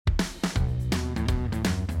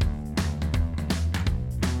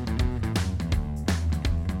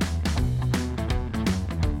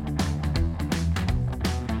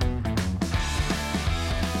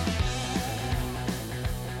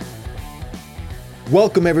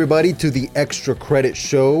Welcome everybody to the Extra Credit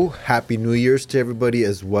Show. Happy New Year's to everybody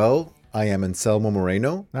as well. I am Anselmo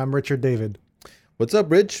Moreno. I'm Richard David. What's up,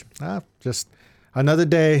 Rich? Just another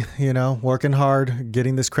day, working hard,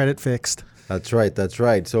 getting this credit fixed. That's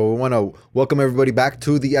right. So we want to welcome everybody back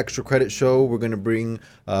to the Extra Credit Show. We're going to bring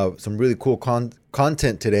some really cool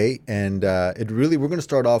content today. And we're going to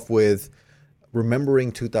start off with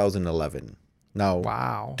remembering 2011. Now,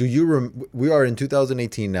 wow. We are in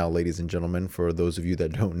 2018 now, ladies and gentlemen, for those of you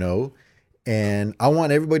that don't know. And I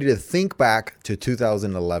want everybody to think back to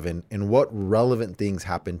 2011 and what relevant things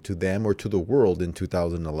happened to them or to the world in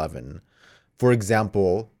 2011. For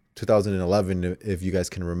example, 2011, if you guys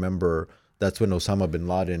can remember, that's when Osama bin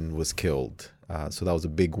Laden was killed. So that was a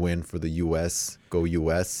big win for the U.S. Go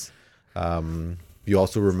U.S. You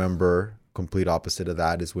also remember, complete opposite of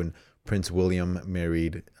that, is when Prince William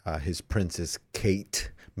married his Princess Kate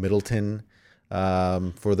Middleton.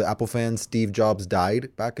 For the Apple fans, Steve Jobs died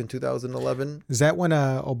back in 2011. Is that when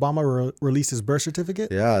Obama released his birth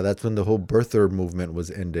certificate? Yeah, that's when the whole birther movement was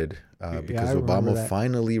ended because Obama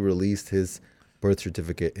finally released his birth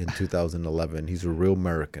certificate in 2011. He's a real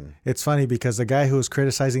American. It's funny because the guy who was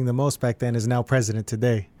criticizing the most back then is now president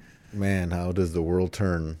today. Man, how does the world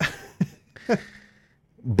turn?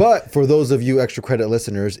 But for those of you extra credit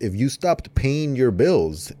listeners, if you stopped paying your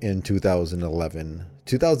bills in 2011,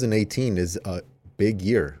 2018 is a big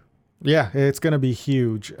year. Yeah, it's going to be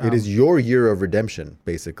huge. It is your year of redemption,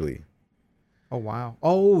 basically. Oh, wow.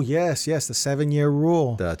 Oh, yes, the 7-year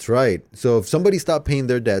rule. That's right. So if somebody stopped paying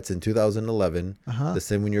their debts in 2011, the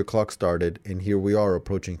 7-year clock started, and here we are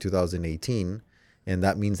approaching 2018. And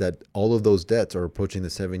that means that all of those debts are approaching the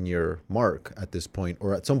 7-year mark at this point,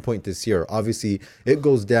 or at some point this year. Obviously, it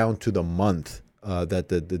goes down to the month that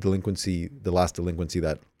the last delinquency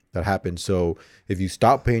that happened. So if you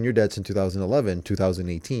stop paying your debts in 2011,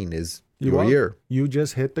 2018 is your year. You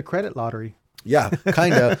just hit the credit lottery. Yeah,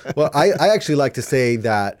 kind of. Well, I actually like to say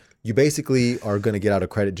that you basically are going to get out of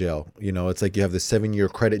credit jail. It's like you have the 7-year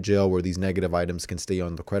credit jail where these negative items can stay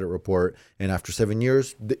on the credit report. And after 7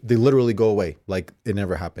 years, they literally go away. Like it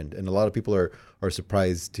never happened. And a lot of people are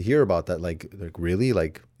surprised to hear about that. Like really?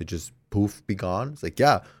 Like it just poof, be gone? It's like,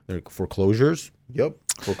 yeah, foreclosures. Yep.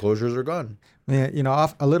 Foreclosures are gone.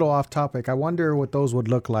 Yeah, a little off topic. I wonder what those would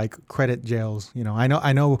look like, credit jails.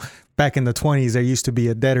 I know back in the 1920s, there used to be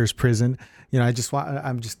a debtor's prison. I'm just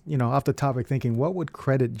off the topic thinking, what would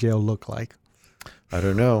credit jail look like? I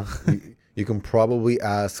don't know. You can probably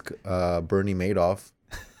ask Bernie Madoff.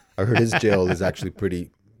 I heard his jail is actually pretty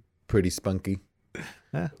spunky.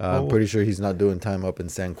 I'm pretty sure he's not doing time up in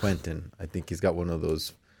San Quentin. I think he's got one of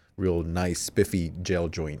those real nice, spiffy jail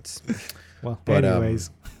joints. Well,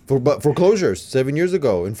 anyways. But foreclosures 7 years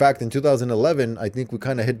ago. In fact, in 2011, I think we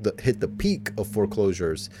kind of hit the peak of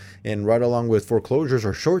foreclosures. And right along with foreclosures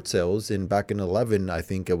are short sales. And back in 11, I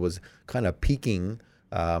think it was kind of peaking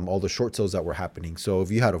all the short sales that were happening. So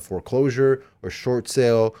if you had a foreclosure or short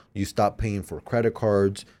sale, you stopped paying for credit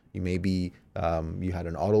cards. You maybe you had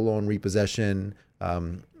an auto loan repossession,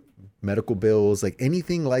 medical bills, like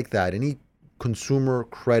anything like that. Any consumer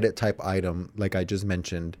credit type item, like I just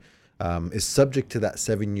mentioned, is subject to that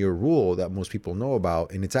 7-year rule that most people know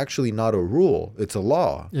about. And it's actually not a rule. It's a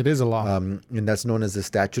law. It is a law. And that's known as the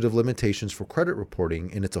Statute of Limitations for Credit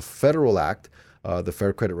Reporting. And it's a federal act, the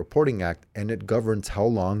Fair Credit Reporting Act, and it governs how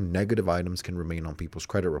long negative items can remain on people's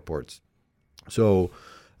credit reports. So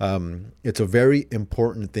it's a very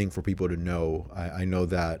important thing for people to know. I know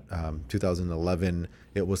that 2011,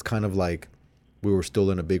 it was kind of like we were still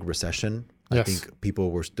in a big recession. Yes. I think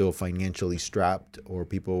people were still financially strapped, or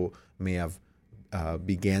people may have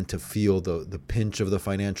began to feel the pinch of the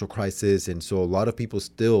financial crisis. And so a lot of people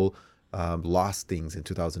still lost things in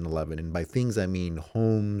 2011. And by things, I mean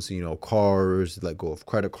homes, cars, let go of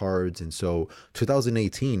credit cards. And so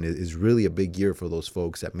 2018 is really a big year for those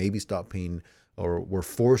folks that maybe stopped paying or were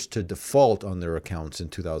forced to default on their accounts in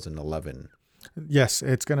 2011. Yes,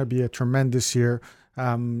 it's going to be a tremendous year.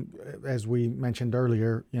 As we mentioned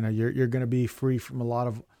earlier, you're going to be free from a lot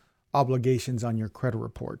of obligations on your credit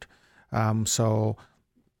report. So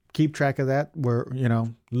keep track of that.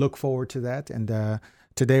 Look forward to that. And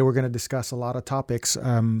today we're going to discuss a lot of topics,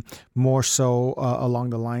 more so along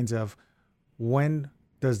the lines of when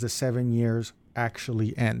does the 7 years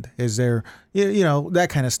actually end? Is there, that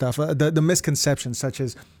kind of stuff. The misconceptions such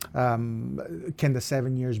as, can the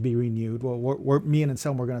 7 years be renewed? Well, me and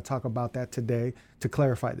Anselmo, we're going to talk about that today to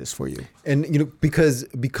clarify this for you. And, because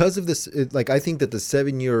of this, I think that the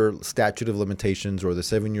 7-year statute of limitations, or the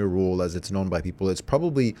 7-year rule as it's known by people, it's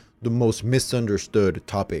probably the most misunderstood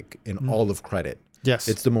topic in all of credit. Yes.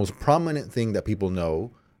 It's the most prominent thing that people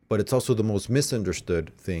know, but it's also the most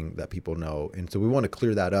misunderstood thing that people know. And so we want to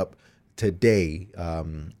clear that up today.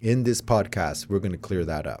 In this podcast, we're going to clear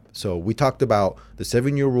that up. So we talked about the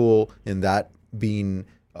 7-year rule and that being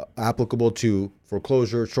applicable to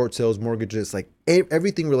foreclosure, short sales, mortgages, like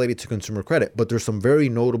everything related to consumer credit. But there's some very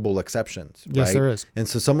notable exceptions. Yes, right? there is. And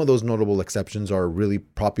so some of those notable exceptions are really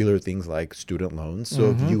popular things like student loans. So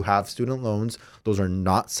if you have student loans, those are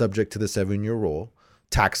not subject to the 7-year rule.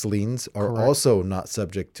 Tax liens are also not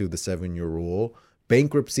subject to the 7-year rule.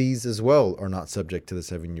 Bankruptcies as well are not subject to the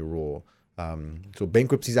 7-year rule. So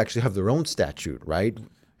bankruptcies actually have their own statute, right?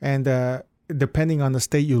 And depending on the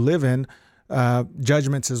state you live in,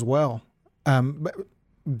 judgments as well. But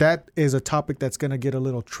that is a topic that's going to get a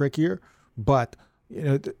little trickier. But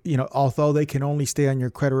although they can only stay on your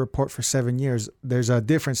credit report for 7 years, there's a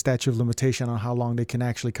different statute of limitation on how long they can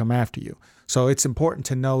actually come after you. So it's important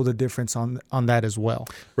to know the difference on that as well.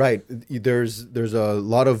 Right. There's a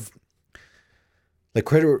lot of like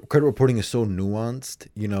credit reporting is so nuanced,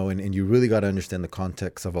 and you really got to understand the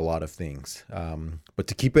context of a lot of things. But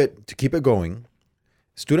to keep it going,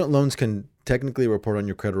 student loans can technically report on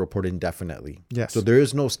your credit report indefinitely. Yes. So there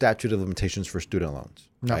is no statute of limitations for student loans,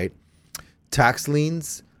 right? Tax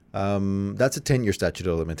liens, that's a 10-year statute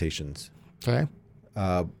of limitations. Okay.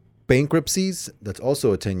 Bankruptcies, that's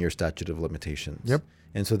also a 10-year statute of limitations. Yep.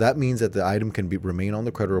 And so that means that the item can remain on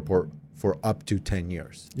the credit report for up to 10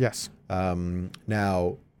 years. Yes.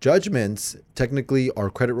 Now, judgments technically are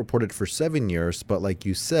credit reported for 7 years, but like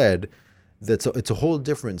you said, it's a whole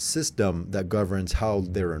different system that governs how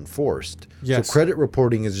they're enforced. Yes. So credit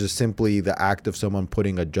reporting is just simply the act of someone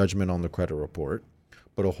putting a judgment on the credit report.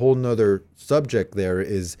 But a whole nother subject there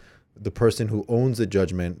is the person who owns the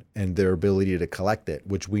judgment and their ability to collect it,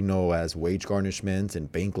 which we know as wage garnishments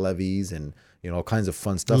and bank levies and all kinds of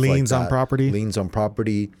fun stuff Liens like that. Liens on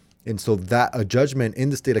property. And so that a judgment in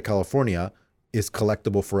the state of California is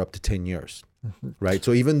collectible for up to 10 years. Right.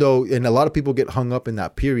 So even though, and a lot of people get hung up in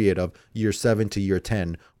that period of year 7 to year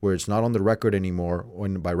 10, where it's not on the record anymore.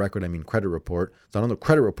 When by record, I mean credit report. It's not on the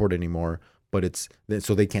credit report anymore, but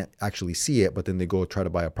so they can't actually see it. But then they go try to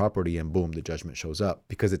buy a property and boom, the judgment shows up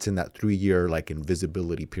because it's in that 3-year like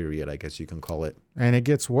invisibility period, I guess you can call it. And it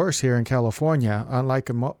gets worse here in California.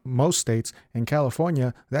 Unlike in most states, in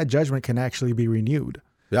California, that judgment can actually be renewed.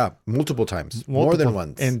 Yeah, multiple times, more than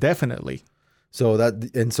once. Indefinitely. So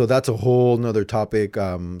that's a whole nother topic.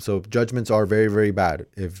 So judgments are very, very bad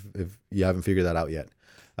if you haven't figured that out yet.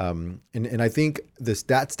 And I think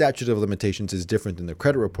that statute of limitations is different than the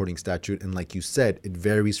credit reporting statute. And like you said, it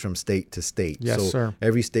varies from state to state. Yes, sir.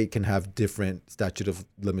 Every state can have different statute of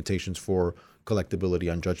limitations for collectability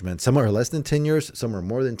on judgments. Some are less than 10 years, some are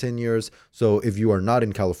more than 10 years. So if you are not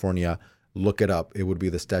in California, look it up. It would be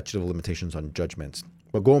the statute of limitations on judgments.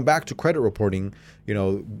 But going back to credit reporting,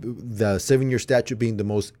 the 7-year statute being the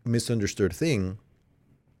most misunderstood thing,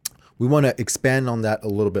 we want to expand on that a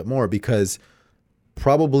little bit more because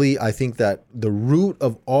probably I think that the root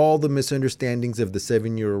of all the misunderstandings of the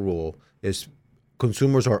 7-year rule is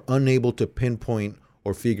consumers are unable to pinpoint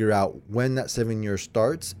or figure out when that 7 years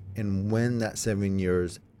starts and when that 7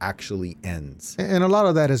 years actually ends. And a lot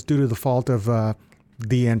of that is due to the fault of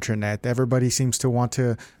the internet. Everybody seems to want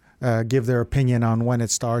to give their opinion on when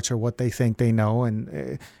it starts or what they think they know.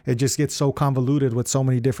 And it just gets so convoluted with so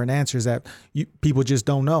many different answers that people just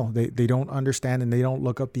don't know. They don't understand and they don't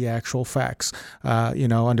look up the actual facts,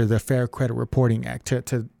 under the Fair Credit Reporting Act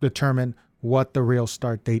to determine what the real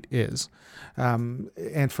start date is.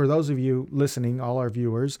 And for those of you listening, all our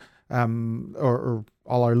viewers or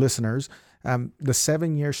all our listeners, the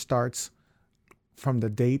 7 year starts from the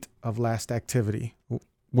date of last activity,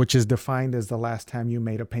 which is defined as the last time you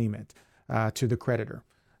made a payment to the creditor.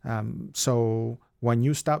 So when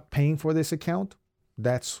you stop paying for this account,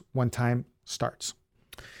 that's when time starts.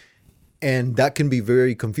 And that can be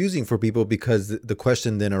very confusing for people because the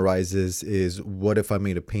question then arises is, what if I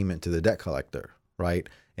made a payment to the debt collector, right?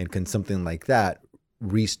 And can something like that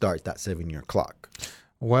restart that 7-year clock?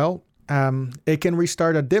 Well, it can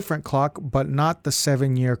restart a different clock, but not the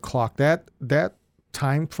 7-year clock. That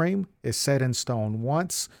time frame is set in stone.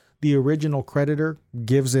 Once the original creditor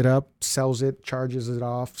gives it up, sells it, charges it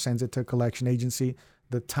off, sends it to a collection agency,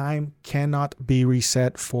 the time cannot be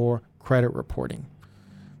reset for credit reporting.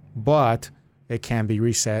 But it can be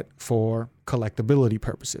reset for collectability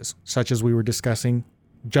purposes, such as we were discussing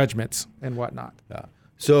judgments and whatnot. Yeah.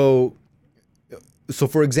 So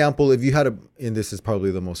for example, if you had and this is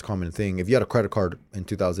probably the most common thing, if you had a credit card in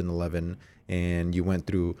 2011 and you went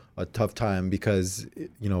through a tough time because,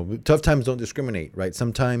 tough times don't discriminate, right?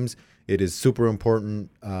 Sometimes it is super important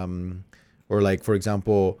Or like, for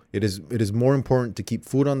example, it is more important to keep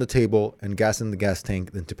food on the table and gas in the gas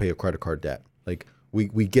tank than to pay a credit card debt. Like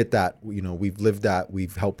we get that, we've lived that,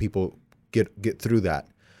 we've helped people get through that.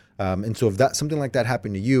 And so if that something like that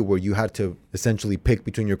happened to you, where you had to essentially pick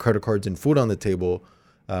between your credit cards and food on the table,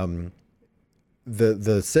 the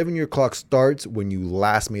 7-year clock starts when you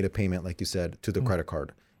last made a payment, like you said, to the credit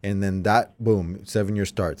card. And then that, boom, 7 years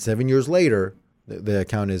starts. 7 years later, the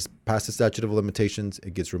account is past the statute of limitations.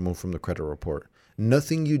 It gets removed from the credit report.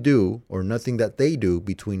 Nothing you do or nothing that they do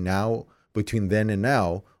between then and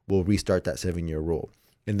now will restart that 7-year rule.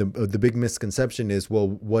 And the big misconception is, well,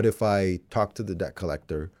 what if I talk to the debt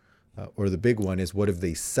collector? Or the big one is, what if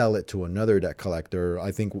they sell it to another debt collector?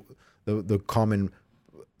 I think the common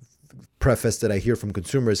preface that I hear from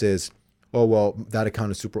consumers is, oh, well, that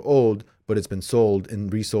account is super old, but it's been sold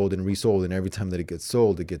and resold and resold. And every time that it gets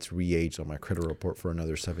sold, it gets re-aged on my credit report for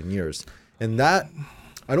another 7 years. And that,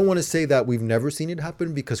 I don't want to say that we've never seen it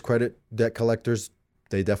happen, because credit debt collectors,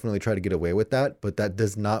 they definitely try to get away with that, but that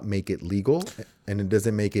does not make it legal, and it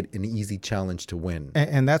doesn't make it an easy challenge to win.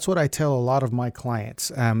 And that's what I tell a lot of my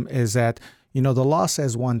clients, is that, the law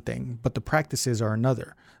says one thing, but the practices are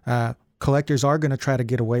another. Collectors are going to try to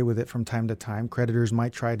get away with it from time to time. Creditors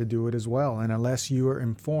might try to do it as well. And unless you are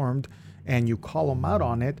informed and you call them out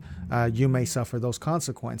on it, you may suffer those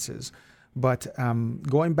consequences. But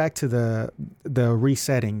going back to the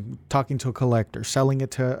resetting, talking to a collector, selling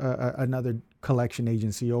it to another collection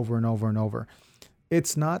agency over and over and over,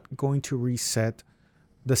 it's not going to reset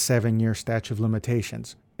the 7-year statute of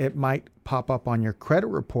limitations. It might pop up on your credit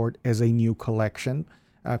report as a new collection,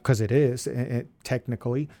 because it is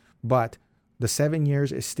technically, but the 7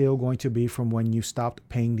 years is still going to be from when you stopped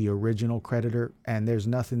paying the original creditor, and there's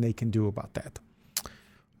nothing they can do about that.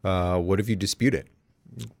 What if you dispute it?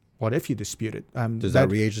 What if you dispute it? Does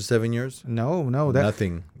that re-age to 7 years? No.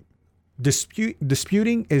 Nothing.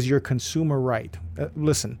 Disputing is your consumer right.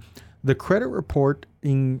 Listen, the credit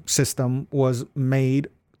reporting system was made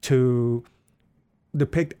to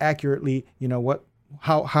depict accurately,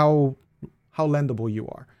 how lendable you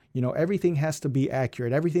are. Everything has to be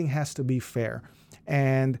accurate. Everything has to be fair.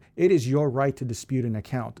 And it is your right to dispute an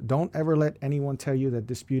account. Don't ever let anyone tell you that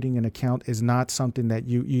disputing an account is not something that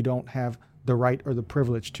you don't have the right or the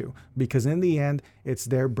privilege to, because in the end, it's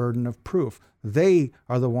their burden of proof. They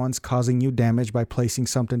are the ones causing you damage by placing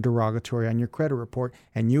something derogatory on your credit report,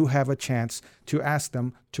 and you have a chance to ask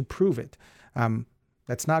them to prove it.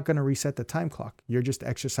 That's not going to reset the time clock. You're just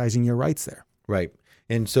exercising your rights there. Right.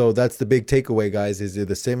 And so that's the big takeaway, guys, is the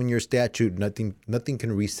 7-year statute, nothing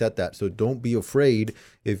can reset that. So don't be afraid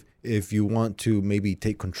if you want to maybe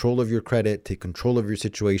take control of your credit, take control of your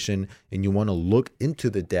situation, and you want to look into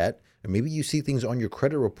the debt. And maybe you see things on your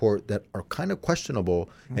credit report that are kind of questionable,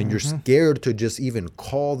 and you're scared to just even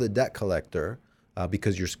call the debt collector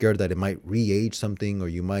because you're scared that it might re-age something or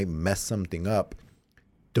you might mess something up.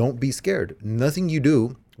 Don't be scared. Nothing you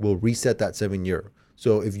do will reset that 7-year.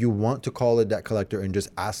 So if you want to call a debt collector and just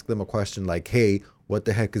ask them a question like, hey, what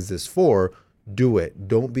the heck is this for? Do it.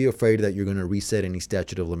 Don't be afraid that you're going to reset any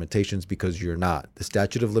statute of limitations, because you're not. The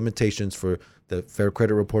statute of limitations for the Fair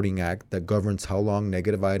Credit Reporting Act that governs how long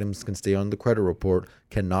negative items can stay on the credit report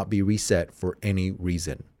cannot be reset for any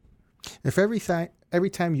reason. If every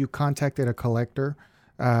time you contacted a collector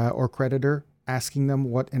or creditor asking them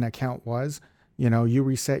what an account was, you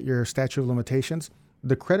reset your statute of limitations,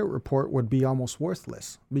 the credit report would be almost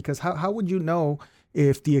worthless, because how would you know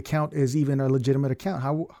if the account is even a legitimate account?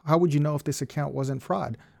 How would you know if this account wasn't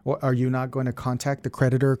fraud? Or are you not going to contact the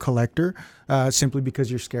creditor or collector simply because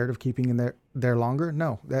you're scared of keeping in there longer?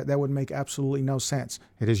 No, that would make absolutely no sense.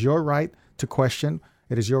 It is your right to question.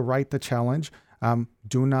 It is your right to challenge.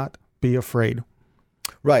 Do not be afraid.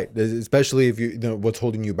 Right. Especially if what's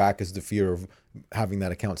holding you back is the fear of having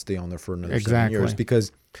that account stay on there for another 7 years.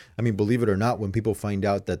 Because, believe it or not, when people find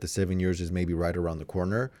out that the 7 years is maybe right around the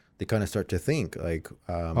corner, they kind of start to think like,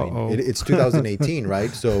 it's 2018,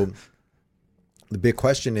 right? So the big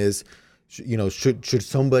question is, should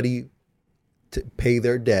somebody pay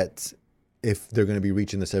their debts if they're going to be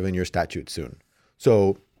reaching the 7-year statute soon?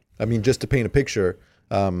 So, just to paint a picture,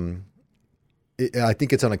 I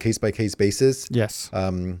think it's on a case-by-case basis. Yes.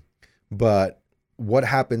 But what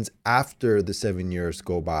happens after the 7 years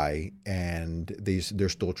go by and they're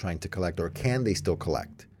still trying to collect, or can they still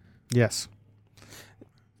collect? Yes.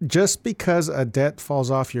 Just because a debt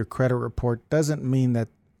falls off your credit report doesn't mean that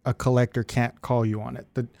a collector can't call you on it.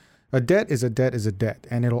 A debt is a debt is a debt,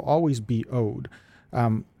 and it'll always be owed.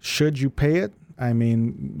 Should you pay it?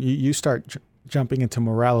 You start jumping into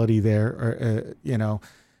morality there,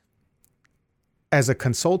 As a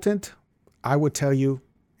consultant, I would tell you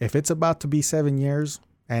If it's about to be 7 years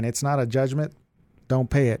and it's not a judgment, don't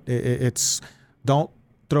pay it. It's don't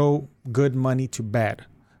throw good money to bad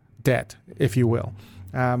debt, if you will.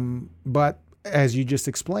 But as you just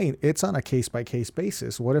explained, it's on a case-by-case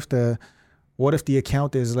basis. What if the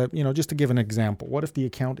account is, just to give an example, what if the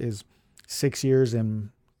account is 6 years and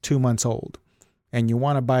 2 months old, and you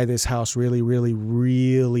want to buy this house really, really,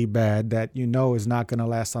 really bad that is not going to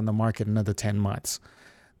last on the market another 10 months?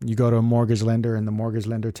 You go to a mortgage lender, and the mortgage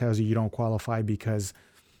lender tells you don't qualify because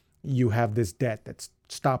you have this debt that's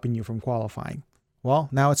stopping you from qualifying. Well,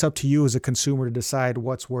 now it's up to you as a consumer to decide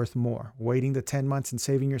what's worth more, waiting the 10 months and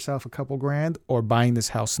saving yourself a couple grand, or buying this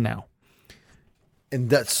house now. And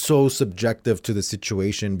that's so subjective to the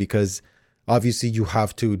situation, because obviously you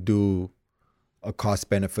have to do a cost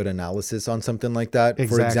benefit analysis on something like that.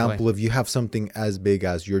 Exactly. For example, if you have something as big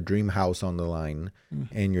as your dream house on the line,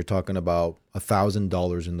 and you're talking about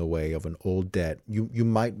 $1,000 in the way of an old debt, you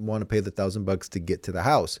might want to pay the $1,000 to get to the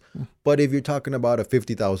house. But if you're talking about a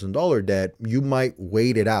 $50,000 debt, you might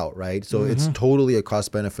wait it out, right? So it's totally a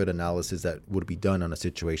cost benefit analysis that would be done on a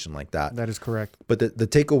situation like that. That is correct. But the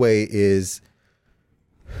takeaway is,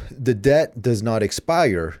 the debt does not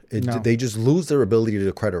expire. They just lose their ability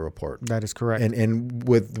to credit report. That is correct. And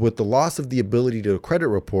with the loss of the ability to credit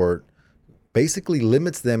report, basically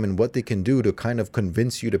limits them in what they can do to kind of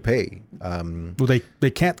convince you to pay. Well, they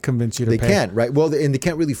can't convince you to pay. They can't, right? Well, and they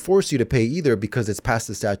can't really force you to pay either, because it's past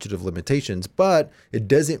the statute of limitations. But it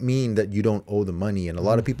doesn't mean that you don't owe the money. And a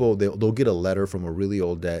lot of people, they'll get a letter from a really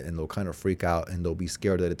old debt, and they'll kind of freak out, and they'll be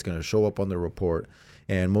scared that it's going to show up on their report.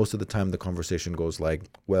 And most of the time the conversation goes like,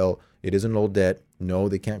 well, it is an old debt. No,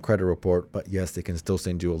 they can't credit report, but yes, they can still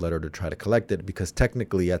send you a letter to try to collect it, because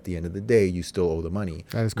technically at the end of the day, you still owe the money.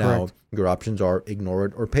 That is now, correct. Your options are ignore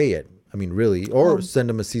it or pay it. I mean, really, or send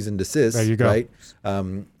them a cease and desist. There you go. Right?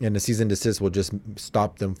 And the cease and desist will just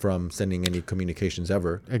stop them from sending any communications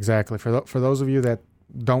ever. Exactly. For those of you that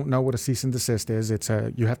don't know what a cease and desist is,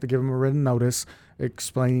 you have to give them a written notice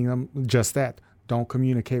explaining them just that. Don't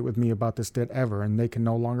communicate with me about this debt ever. And they can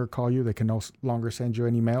no longer call you. They can no longer send you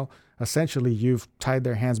an email. Essentially, you've tied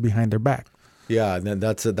their hands behind their back. Yeah, and then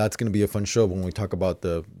that's going to be a fun show when we talk about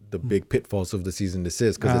the big pitfalls of the cease and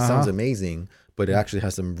desist, because it sounds amazing, but it actually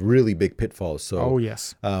has some really big pitfalls. So,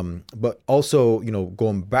 yes. But also,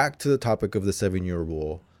 going back to the topic of the 7-year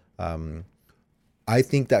rule, I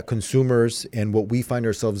think that consumers, and what we find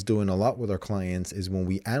ourselves doing a lot with our clients, is when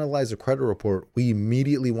we analyze a credit report, we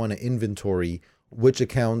immediately want to inventory which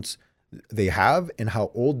accounts they have and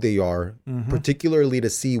how old they are, particularly to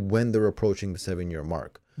see when they're approaching the 7-year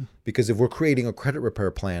mark. Because if we're creating a credit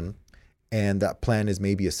repair plan, and that plan is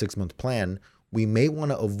maybe a 6-month plan, we may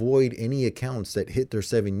want to avoid any accounts that hit their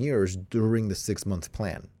 7 years during the 6-month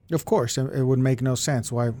plan. Of course, it would make no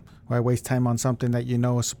sense. Why waste time on something that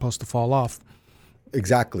is supposed to fall off?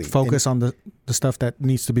 Exactly. Focus on the stuff that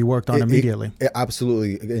needs to be worked on immediately.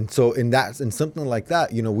 Absolutely. And so in something like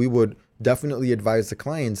that, we would definitely advise the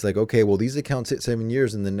clients, like, okay, well, these accounts hit 7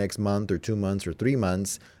 years in the next month or 2 months or 3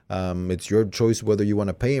 months. It's your choice whether you want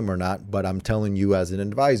to pay them or not. But I'm telling you as an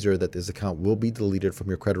advisor that this account will be deleted from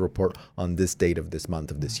your credit report on this date of this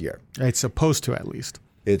month of this year. It's supposed to, at least.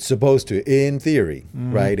 It's supposed to, in theory,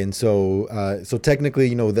 right? And so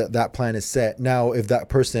technically, that plan is set. Now, if that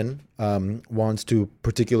person wants to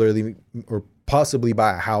particularly or possibly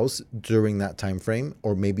buy a house during that time frame,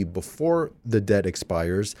 or maybe before the debt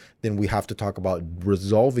expires, then we have to talk about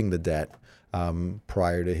resolving the debt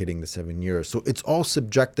prior to hitting the 7 years. So it's all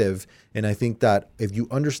subjective, and I think that if you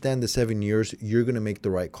understand the 7 years, you're going to make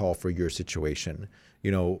the right call for your situation.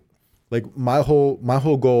 Like my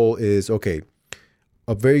whole goal is, okay,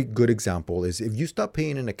 a very good example is if you stop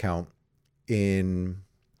paying an account in,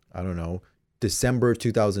 I don't know, December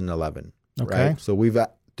 2011, right? So we've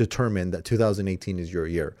determined that 2018 is your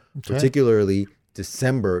year. Okay. Particularly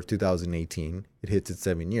December 2018, it hits its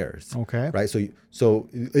 7 years. Okay. Right? So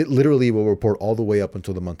it literally will report all the way up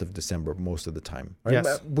until the month of December most of the time. Right?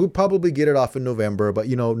 Yes. We'll probably get it off in November, but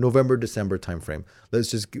November, December timeframe. Let's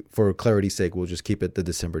just, for clarity's sake, we'll just keep it the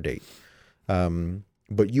December date.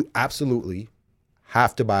 But you absolutely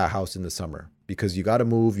have to buy a house in the summer, because you got to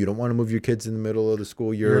move. You don't want to move your kids in the middle of the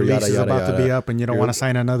school year. Your lease is about to be up, and you don't want to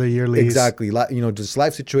sign another year lease. Exactly. Just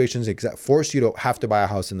life situations force you to have to buy a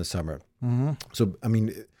house in the summer. So, I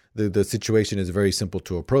mean, the situation is very simple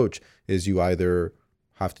to approach. Is you either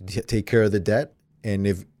have to take care of the debt, and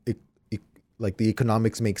if like the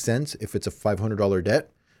economics make sense, if it's a $500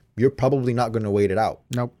 debt, you're probably not going to wait it out.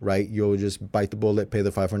 Nope. Right? You'll just bite the bullet, pay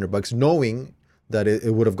the $500, knowing that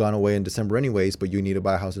it would have gone away in December anyways, but you need to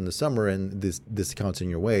buy a house in the summer and this account's in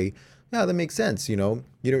your way. Yeah, that makes sense. You're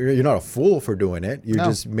not a fool for doing it. You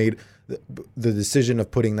just made the decision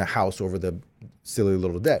of putting the house over the silly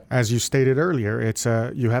little debt. As you stated earlier, it's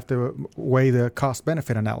you have to weigh the cost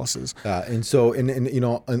benefit analysis. And so,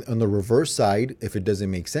 on the reverse side, if it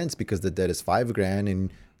doesn't make sense because the debt is $5,000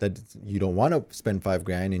 and that you don't want to spend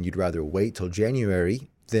 $5,000 and you'd rather wait till January,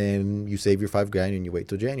 then you save your $5,000 and you wait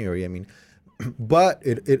till January. I mean, but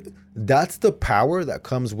that's the power that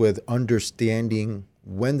comes with understanding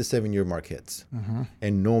when the 7-year mark hits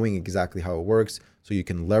and knowing exactly how it works, so you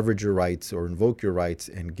can leverage your rights or invoke your rights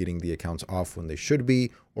and getting the accounts off when they should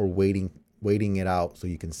be, or waiting it out so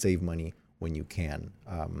you can save money when you can.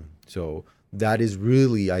 So that is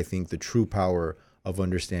really, I think, the true power of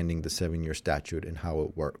understanding the 7-year statute and how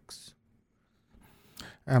it works.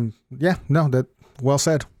 That well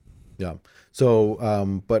said. Yeah.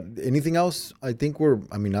 So, but anything else? I think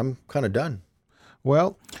I'm kind of done.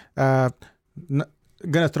 Well,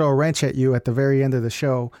 going to throw a wrench at you at the very end of the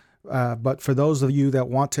show. But for those of you that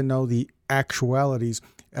want to know the actualities,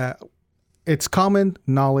 it's common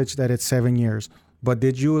knowledge that it's 7 years. But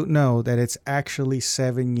did you know that it's actually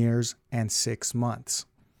 7 years and 6 months?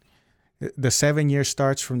 The 7 years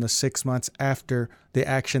starts from the 6 months after the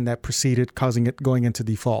action that preceded causing it going into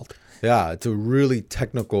default. Yeah, it's a really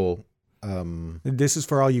technical. This is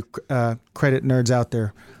for all you credit nerds out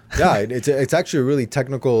there. Yeah, it's actually a really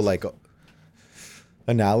technical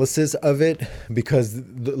analysis of it, because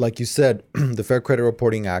like you said, the Fair Credit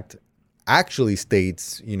Reporting Act actually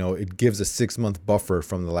states, it gives a 6-month buffer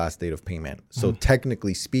from the last date of payment. So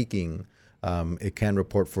technically speaking, it can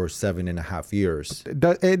report for 7.5 years.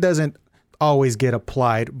 It doesn't always get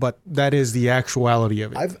applied, but that is the actuality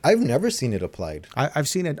of it. I've never seen it applied. I've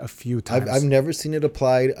seen it a few times. I've never seen it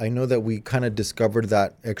applied. I know that we kind of discovered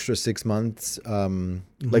that extra 6 months.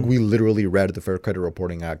 Like we literally read the Fair Credit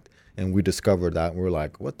Reporting Act and we discovered that, and we're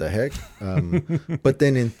like, what the heck? But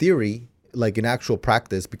then in theory, like in actual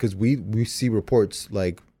practice, because we see reports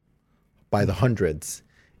like by the hundreds.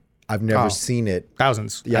 I've never seen it.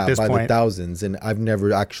 Thousands. Yeah, at this by point. the thousands. And I've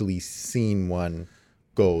never actually seen one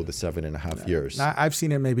go the 7.5 years. I've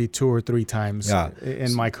seen it maybe 2 or 3 times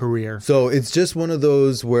in my career. So it's just one of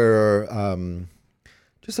those where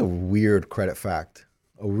just a weird credit fact,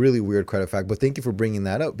 a really weird credit fact. But thank you for bringing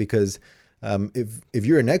that up, because if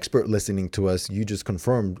you're an expert listening to us, you just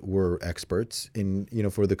confirmed we're experts. And,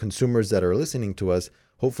 for the consumers that are listening to us,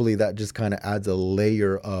 hopefully that just kind of adds a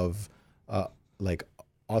layer of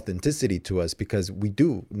authenticity to us, because we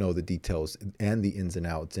do know the details and the ins and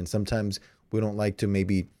outs. And sometimes we don't like to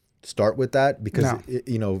maybe start with that because,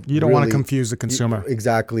 you don't really want to confuse the consumer.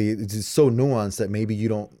 Exactly. It's just so nuanced that maybe you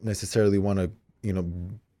don't necessarily want to,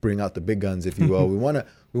 bring out the big guns, if you will. We want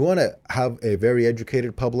to have a very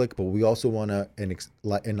educated public, but we also want to,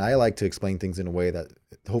 and I like to explain things in a way that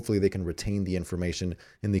hopefully they can retain the information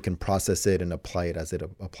and they can process it and apply it as it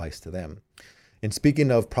applies to them. And speaking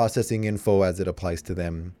of processing info as it applies to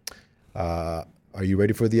them, are you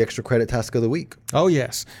ready for the extra credit task of the week? Oh,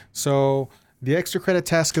 yes. So the extra credit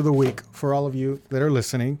task of the week for all of you that are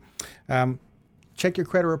listening, check your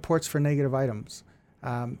credit reports for negative items.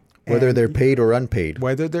 Whether they're paid or unpaid.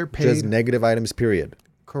 Whether they're paid. Just negative items, period.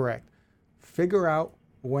 Correct. Figure out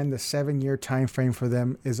when the 7-year time frame for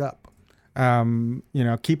them is up.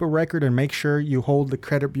 Keep a record and make sure you hold the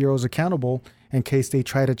credit bureaus accountable in case they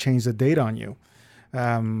try to change the date on you.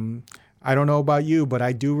 I don't know about you, but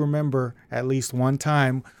I do remember at least one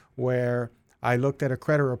time where I looked at a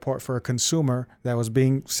credit report for a consumer that was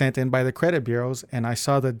being sent in by the credit bureaus, and I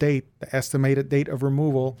saw the date, the estimated date of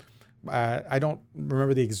removal. I don't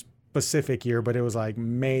remember the specific year, but it was like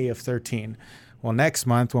May of 13. Well, next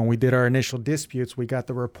month when we did our initial disputes, we got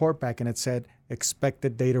the report back and it said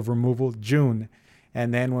expected date of removal June.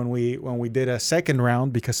 And then when we did a second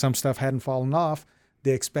round, because some stuff hadn't fallen off,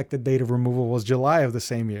 the expected date of removal was July of the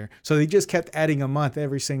same year. So they just kept adding a month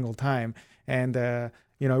every single time. And, it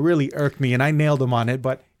really irked me, and I nailed them on it,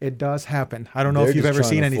 but it does happen. I don't know if you've ever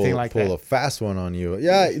seen anything like that. Pull a fast one on you.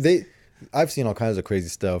 Yeah, I've seen all kinds of crazy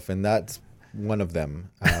stuff, and that's one of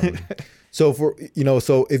them. So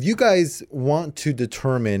if you guys want to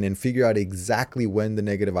determine and figure out exactly when the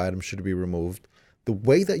negative item should be removed, the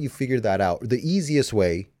way that you figure that out, the easiest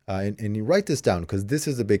way, and you write this down because this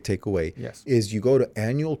is a big takeaway, is you go to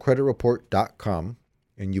annualcreditreport.com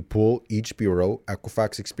and you pull each bureau,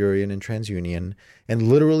 Equifax, Experian, and TransUnion, and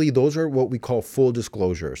literally those are what we call full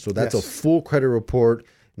disclosure. So that's a full credit report.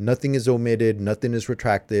 Nothing is omitted, nothing is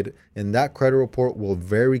retracted, and that credit report will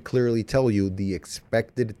very clearly tell you the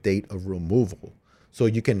expected date of removal. So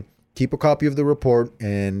you can keep a copy of the report,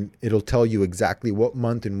 and it'll tell you exactly what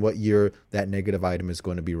month and what year that negative item is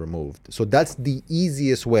going to be removed. So that's the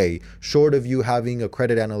easiest way, short of you having a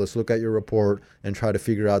credit analyst look at your report and try to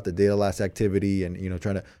figure out the data loss activity and,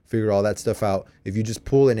 trying to figure all that stuff out. If you just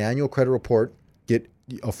pull an annual credit report, get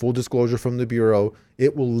a full disclosure from the bureau,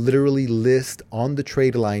 it will literally list on the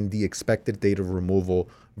trade line the expected date of removal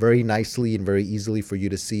very nicely and very easily for you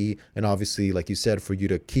to see. And obviously, like you said, for you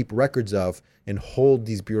to keep records of and hold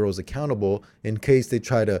these bureaus accountable in case they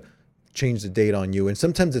try to change the date on you. And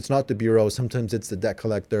sometimes it's not the bureau, sometimes it's the debt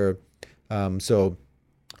collector. So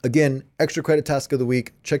again, extra credit task of the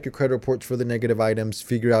week, check your credit reports for the negative items,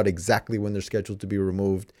 figure out exactly when they're scheduled to be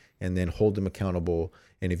removed, and then hold them accountable.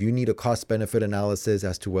 And if you need a cost benefit analysis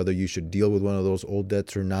as to whether you should deal with one of those old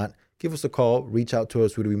debts or not, give us a call, reach out to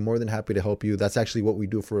us. We'd be more than happy to help you. That's actually what we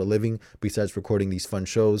do for a living besides recording these fun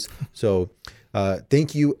shows. So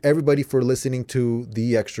thank you everybody for listening to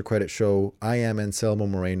the Extra Credit Show. I am Anselmo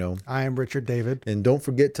Moreno. I am Richard David. And don't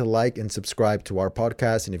forget to like and subscribe to our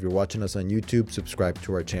podcast. And if you're watching us on YouTube, subscribe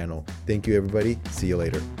to our channel. Thank you, everybody. See you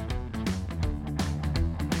later.